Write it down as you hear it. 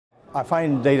I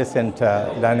find Data Center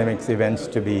Dynamics events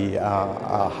to be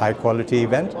a high quality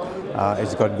event.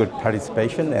 It's got good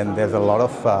participation and there's a lot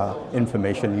of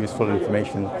information, useful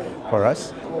information for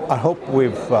us. I hope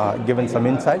we've given some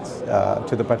insights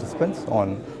to the participants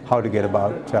on how to get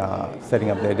about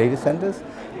setting up their data centers.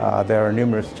 There are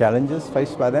numerous challenges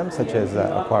faced by them, such as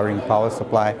acquiring power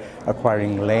supply,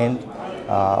 acquiring land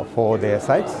for their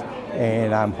sites,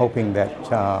 and I'm hoping that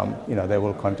they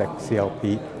will contact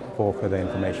CLP for further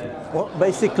information. Well,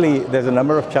 basically, there's a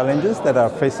number of challenges that are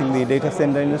facing the data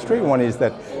center industry. One is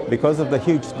that because of the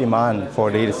huge demand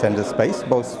for data center space,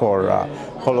 both for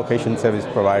co-location service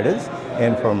providers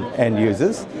and from end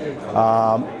users,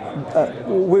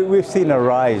 we've seen a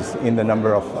rise in the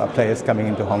number of players coming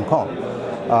into Hong Kong.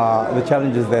 The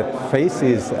challenges that face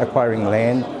is acquiring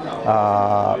land,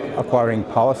 acquiring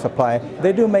power supply.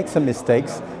 They do make some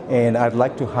mistakes, and I'd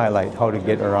like to highlight how to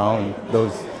get around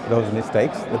those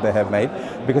mistakes that they have made,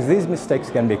 because these mistakes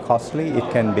can be costly. It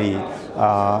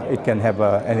can have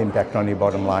an impact on your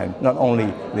bottom line, not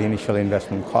only the initial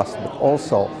investment cost, but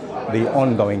also the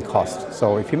ongoing cost.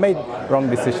 So if you made wrong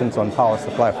decisions on power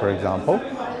supply, for example,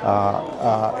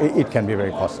 it can be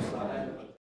very costly.